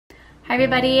Hi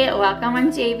everybody, welcome.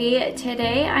 I'm JV.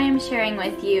 Today I am sharing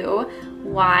with you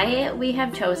why we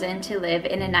have chosen to live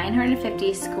in a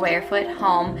 950 square foot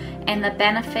home and the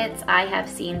benefits I have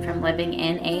seen from living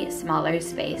in a smaller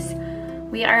space.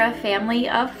 We are a family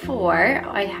of 4.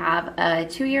 I have a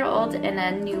 2-year-old and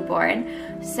a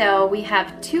newborn. So we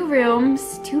have 2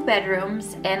 rooms, 2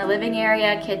 bedrooms, and a living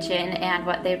area, kitchen, and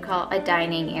what they call a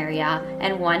dining area,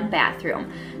 and 1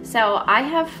 bathroom. So I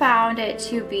have found it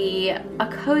to be a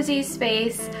cozy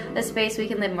space, a space we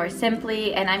can live more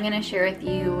simply, and I'm gonna share with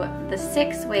you the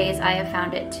 6 ways I have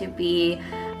found it to be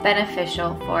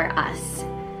beneficial for us.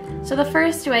 So the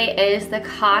first way is the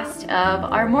cost of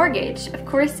our mortgage. Of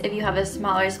course, if you have a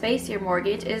smaller space, your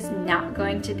mortgage is not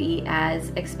going to be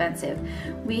as expensive.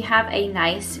 We have a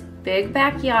nice big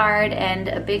backyard and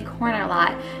a big corner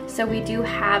lot, so we do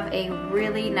have a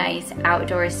really nice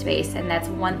outdoor space, and that's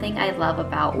one thing I love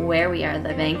about where we are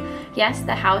living. Yes,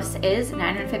 the house is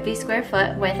 950 square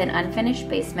foot with an unfinished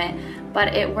basement,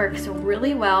 but it works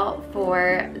really well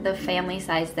for the family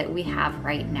size that we have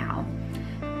right now.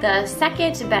 The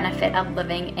second benefit of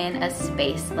living in a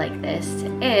space like this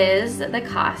is the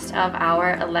cost of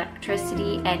our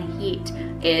electricity and heat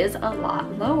is a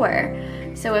lot lower.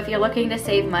 So if you're looking to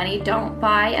save money, don't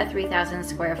buy a 3,000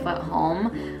 square foot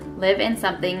home. Live in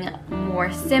something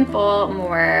more simple,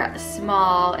 more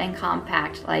small and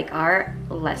compact, like our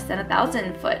less than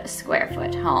 1,000 square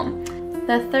foot home.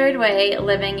 The third way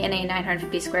living in a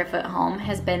 950 square foot home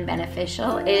has been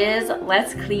beneficial is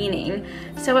less cleaning.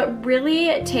 So it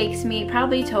really takes me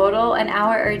probably total an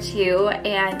hour or 2,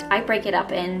 and I break it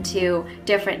up into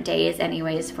different days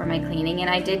anyways for my cleaning, and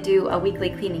I did do a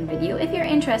weekly cleaning video. If you're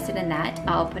interested in that,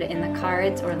 I'll put it in the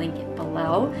cards or link it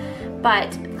below. But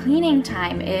cleaning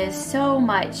time is so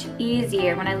much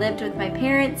easier. When I lived with my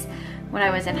parents, when I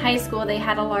was in high school, they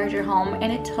had a larger home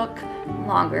and it took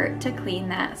longer to clean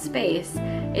that space.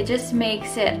 It just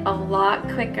makes it a lot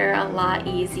quicker, a lot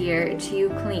easier to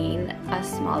clean a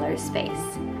smaller space.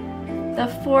 The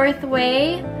fourth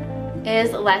way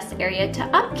is less area to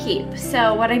upkeep.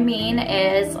 So what I mean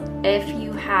is if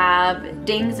you have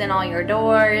dings in all your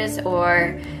doors,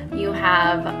 or you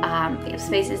have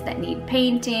spaces that need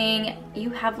painting, you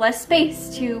have less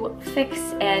space to fix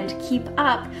and keep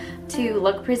up to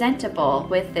look presentable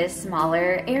with this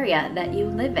smaller area that you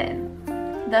live in.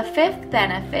 The fifth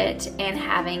benefit in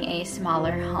having a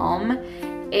smaller home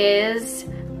is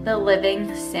the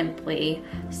living simply.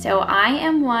 So I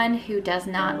am one who does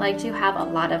not like to have a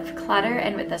lot of clutter,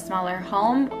 and with a smaller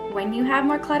home, when you have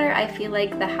more clutter, I feel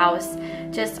like the house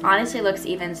just honestly looks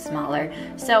even smaller.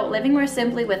 So living more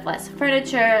simply with less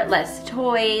furniture, less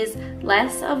toys,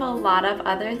 less of a lot of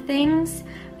other things,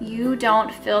 you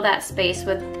don't fill that space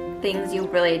with things you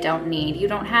really don't need. You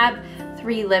don't have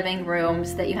 3 living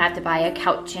rooms that you have to buy a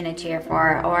couch and a chair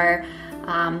for, or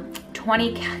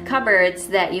 20 cupboards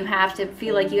that you have to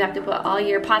feel like you have to put all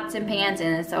your pots and pans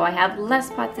in. So I have less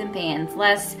pots and pans,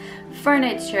 less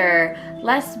furniture,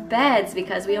 less beds,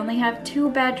 because we only have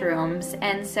 2 bedrooms,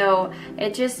 and so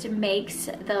it just makes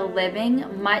the living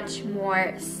much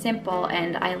more simple,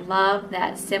 and I love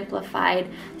that simplified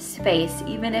space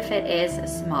even if it is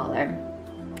smaller.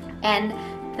 And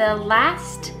the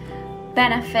last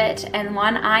benefit, and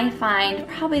one I find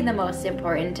probably the most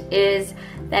important, is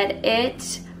that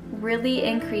it really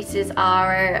increases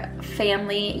our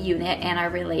family unit and our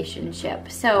relationship.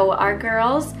 So our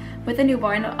girls with a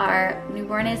newborn, our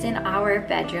newborn is in our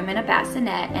bedroom in a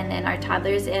bassinet, and then our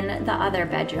toddler's in the other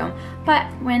bedroom. But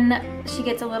when she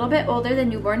gets a little bit older, the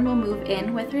newborn will move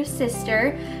in with her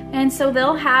sister, and so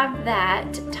they'll have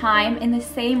that time in the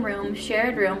same room,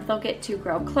 shared room. They'll get to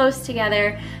grow close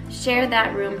together, share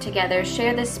that room together,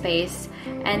 share the space.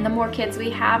 And the more kids we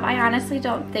have, I honestly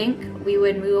don't think we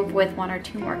would move with 1 or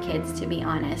 2 more kids, to be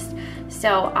honest.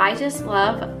 So I just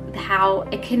love how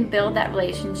it can build that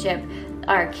relationship.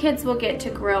 Our kids will get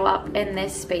to grow up in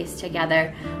this space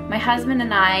together. My husband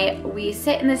and I, we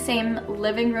sit in the same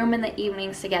living room in the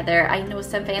evenings together. I know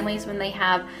some families, when they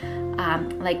have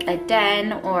like a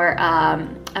den or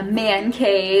a man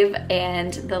cave,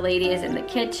 and the lady is in the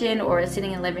kitchen or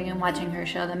sitting in the living room watching her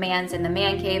show, the man's in the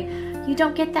man cave, you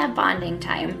don't get that bonding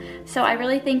time. So I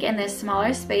really think in this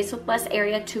smaller space with less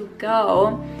area to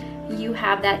go, you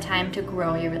have that time to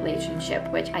grow your relationship,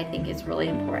 which I think is really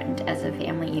important as a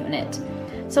family unit.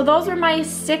 So those were my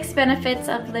 6 benefits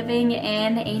of living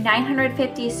in a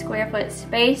 950 square foot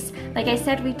space. Like I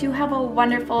said, we do have a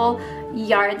wonderful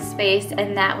yard space,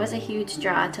 and that was a huge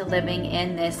draw to living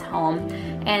in this home.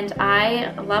 And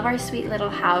I love our sweet little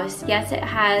house. Yes, it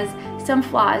has some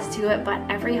flaws to it, but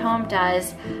every home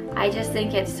does. I just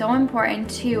think it's so important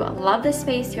to love the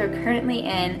space you're currently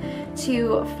in,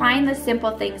 to find the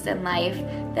simple things in life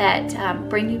that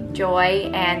bring you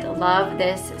joy and love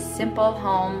this simple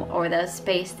home or the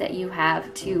space that you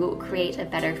have to create a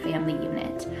better family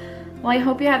unit. Well, I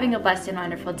hope you're having a blessed and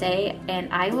wonderful day, and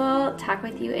I will talk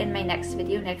with you in my next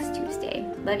video next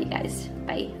Tuesday. Love you guys.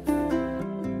 Bye.